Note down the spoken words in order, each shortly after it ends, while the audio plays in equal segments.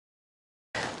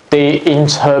The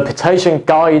interpretation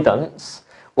guidance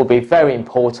will be very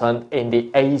important in the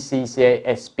ACCA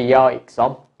SBR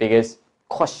exam because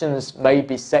questions may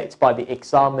be set by the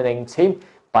examining team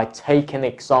by taking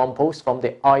examples from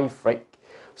the IFRIC.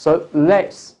 So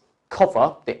let's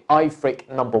cover the IFRIC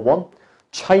number 1,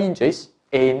 changes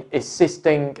in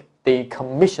assisting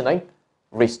decommissioning,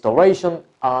 restoration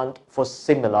and for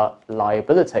similar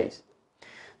liabilities.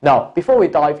 Now, before we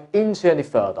dive into any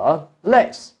further,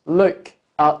 let's look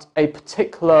at a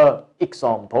particular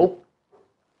example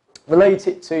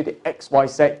related to the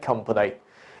XYZ company.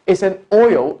 It's an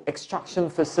oil extraction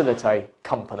facility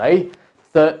company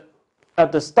that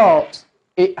at the start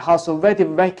it has already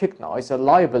recognized a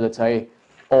liability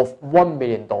of $1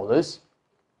 million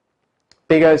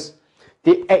because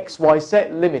the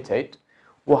XYZ Limited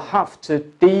will have to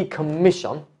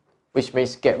decommission, which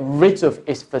means get rid of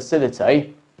its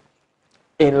facility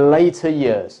in later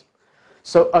years.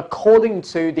 So according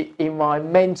to the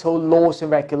environmental laws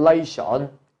and regulation,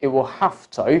 it will have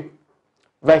to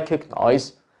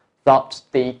recognize that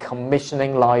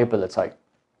decommissioning liability.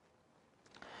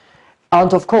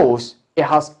 And of course, it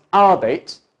has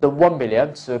added the 1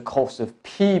 million to the cost of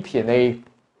PP&E.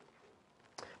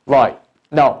 Right,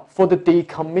 now for the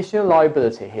decommissioning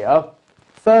liability here,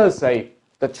 firstly,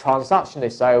 the transaction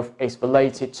itself is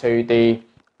related to the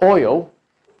oil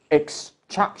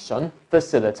extraction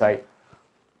facility.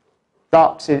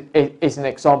 That is an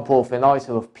example of an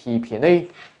item of PP&E,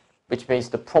 which means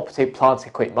the property, plant,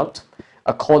 equipment.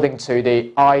 According to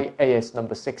the IAS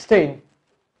number 16,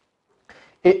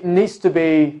 it needs to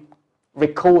be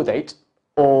recorded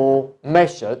or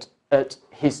measured at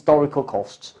historical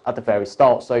costs at the very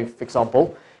start. So, for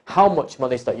example, how much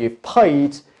money that you've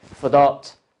paid for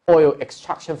that oil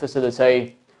extraction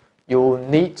facility, you'll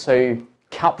need to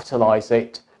capitalize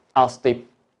it as the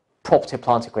property,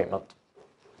 plant, equipment.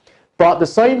 But at the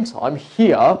same time,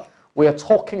 here, we are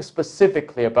talking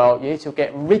specifically about you need to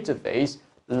get rid of these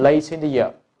later in the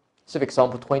year. So, for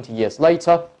example, 20 years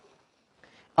later,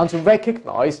 and to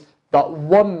recognize that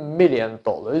 $1 million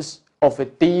of a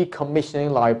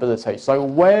decommissioning liability. So,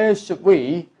 where should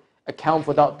we account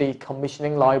for that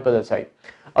decommissioning liability?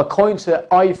 According to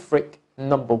IFRIC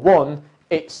number 1,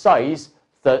 it says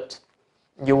that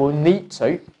you will need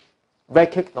to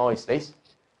recognize this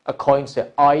according to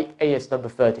IAS number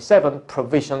 37,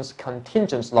 provisions,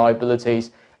 contingent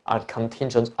liabilities and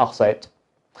contingent asset.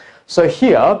 So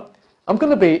here, I'm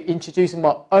going to be introducing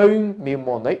my own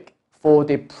mnemonic for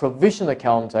the provision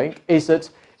accounting, is that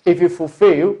if you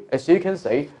fulfill, as you can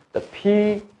see,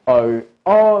 the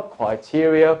POR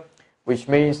criteria, which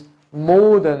means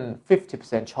more than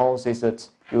 50% chances that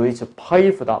you need to pay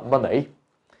for that money,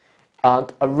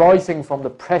 and arising from the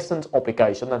present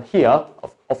obligation, and here,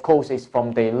 of course, is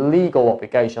from the legal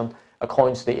obligation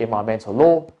according to the environmental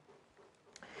law,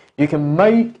 you can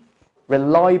make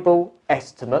reliable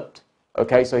estimate.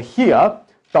 Okay, so here,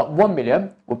 that 1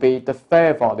 million will be the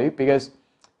fair value because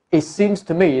it seems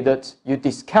to me that you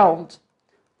discount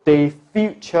the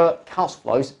future cash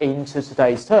flows into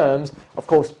today's terms. Of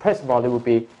course, present value will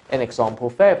be an example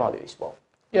fair value as well.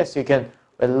 Yes, you can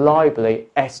reliably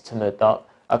estimate that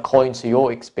according to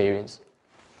your experience.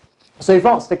 So if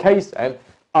that's the case, then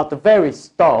at the very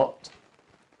start,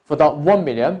 for that 1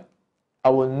 million,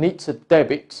 I will need to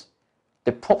debit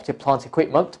the property, plant,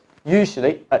 equipment,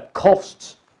 usually at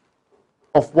costs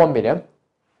of 1 million.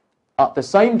 At the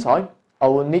same time, I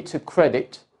will need to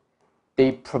credit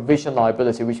the provision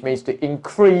liability, which means to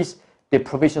increase the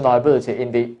provision liability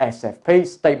in the SFP,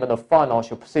 Statement of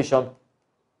Financial Position,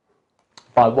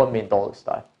 by $1 million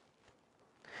there.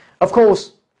 Of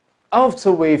course,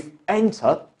 after we've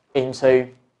entered into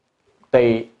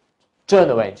the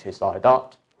journal entries like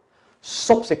that,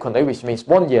 subsequently, which means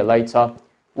 1 year later,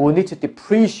 we'll need to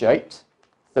depreciate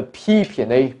the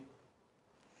PP&E,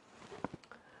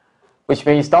 which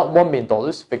means that $1 million,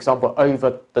 for example,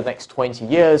 over the next 20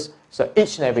 years. So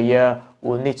each and every year,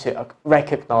 we'll need to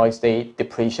recognize the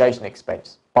depreciation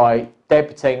expense by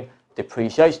debiting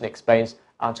depreciation expense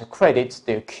and to credit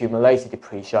the accumulated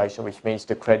depreciation, which means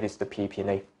to credit the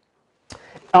PP&E.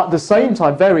 At the same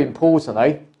time, very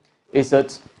importantly, is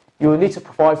that you will need to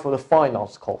provide for the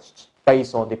finance costs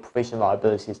based on the provision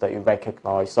liabilities that you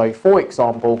recognize. So, for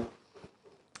example,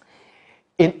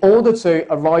 in order to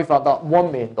arrive at that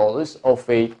 $1 million of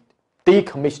a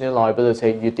decommissioning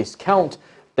liability, you discount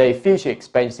the future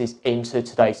expenses into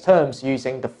today's terms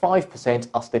using the 5%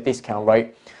 as the discount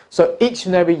rate. So each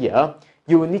and every year,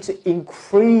 you will need to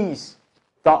increase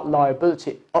that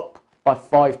liability up by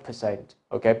 5%,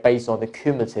 okay, based on the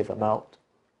cumulative amount.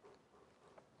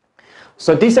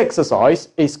 So this exercise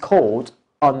is called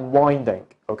unwinding,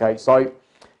 okay. So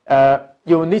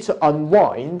you will need to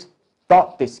unwind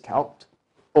that discount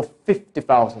of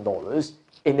 $50,000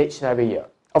 in each and every year.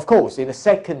 Of course, in the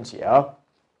second year,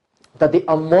 that the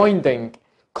unwinding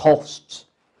costs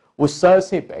will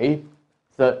certainly be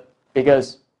that,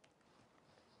 because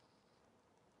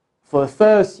for the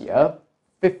first year,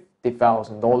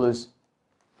 $50,000,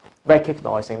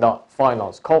 recognizing that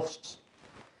finance costs.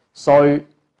 So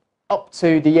up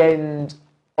to the end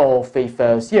of the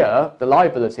first year, the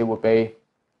liability will be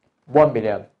 1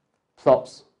 million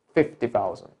plus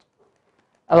 50,000.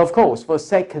 And of course, for the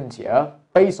second year,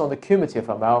 based on the cumulative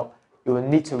amount, you will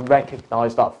need to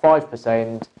recognize that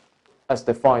 5% as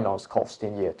the finance cost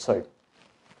in year 2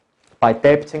 by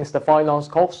debiting the finance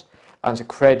cost and to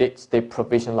credit the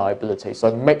provision liability.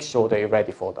 So make sure that you're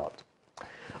ready for that.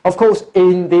 Of course,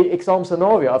 in the exam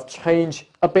scenario, I've changed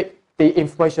a bit the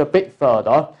information a bit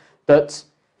further, that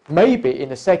maybe in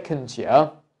the second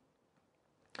year,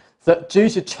 that due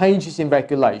to changes in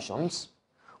regulations,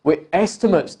 we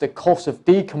estimate the cost of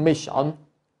decommission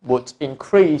would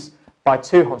increase by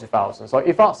 200,000. So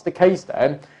if that's the case,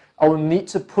 then I will need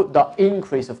to put that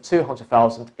increase of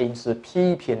 200,000 into the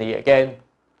PP&E again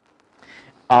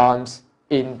and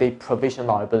in the provision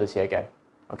liability again.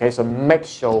 Okay, so make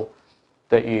sure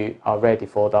that you are ready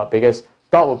for that, because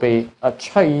that will be a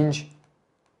change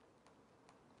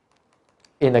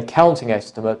in accounting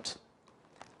estimate,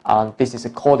 and this is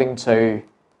according to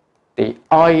the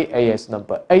IAS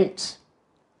number 8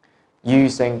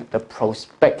 using the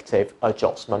prospective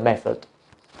adjustment method.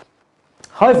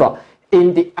 However,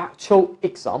 in the actual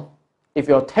exam, if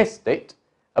you're tested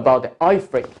about the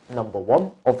IFRIC number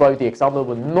 1, although the examiner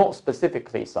will not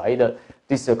specifically say that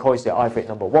this is according to the IFRIC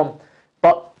number 1,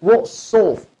 but what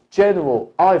sort of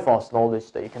general IFRS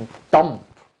knowledge that you can dump,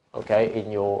 okay,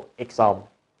 in your exam?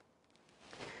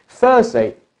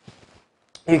 Firstly,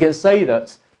 you can say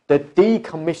that the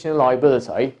decommissioning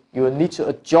liability, you will need to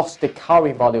adjust the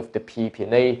carrying value of the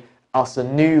PP&E as a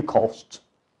new cost.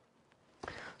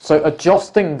 So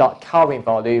adjusting that carrying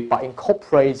value by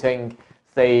incorporating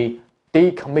the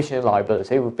decommissioning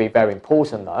liability would be very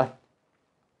important there.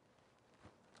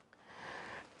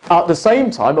 At the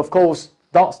same time, of course,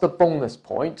 that's the bonus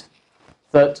point,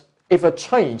 that if a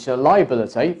change in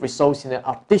liability results in an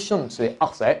addition to the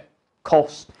asset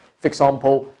cost, for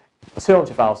example,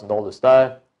 $200,000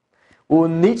 there, we will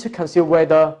need to consider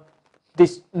whether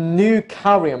this new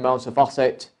carrying amount of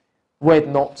asset, whether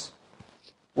or not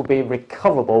will be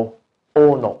recoverable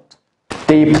or not.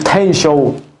 The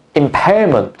potential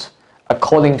impairment,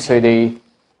 according to the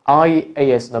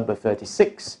IAS number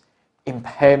 36,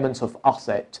 impairment of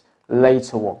asset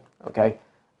later on. Okay,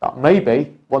 that may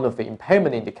be one of the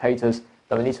impairment indicators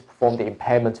that we need to perform the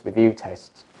impairment review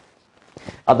test.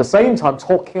 At the same time,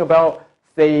 talking about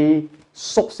the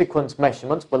subsequent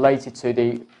measurements related to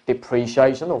the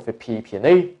depreciation of the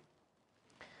PP&E,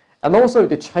 and also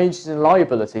the changes in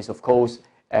liabilities, of course,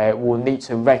 will need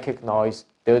to recognize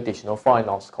the additional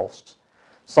finance costs.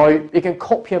 So you can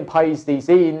copy and paste these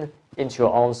into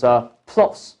your answer,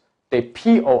 plus the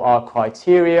POR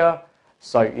criteria,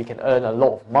 so you can earn a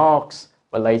lot of marks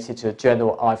related to the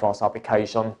general IFRS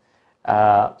application,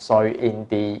 so in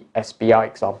the SBR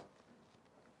exam.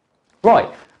 Right,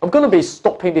 I'm going to be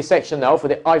stopping this section now for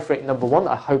the IFRIC number 1.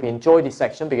 I hope you enjoyed this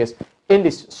section, because in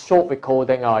this short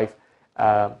recording I've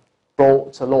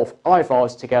brought a lot of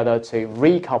IFRS together to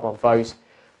recap on those.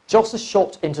 Just a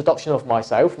short introduction of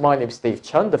myself. My name is Steve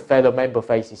Chen, the fellow member of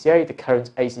ACCA, the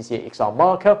current ACCA exam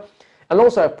marker, and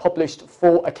also I've published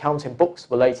 4 accounting books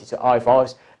related to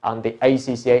IFRS and the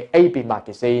ACCA AB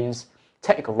magazines,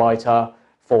 technical writer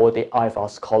for the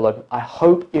IFRS column. I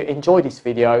hope you enjoyed this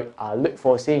video. I look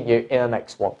forward to seeing you in the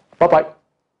next one. Bye-bye.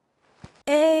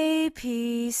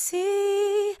 A.P.C.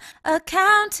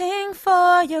 Accounting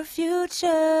for your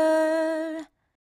future.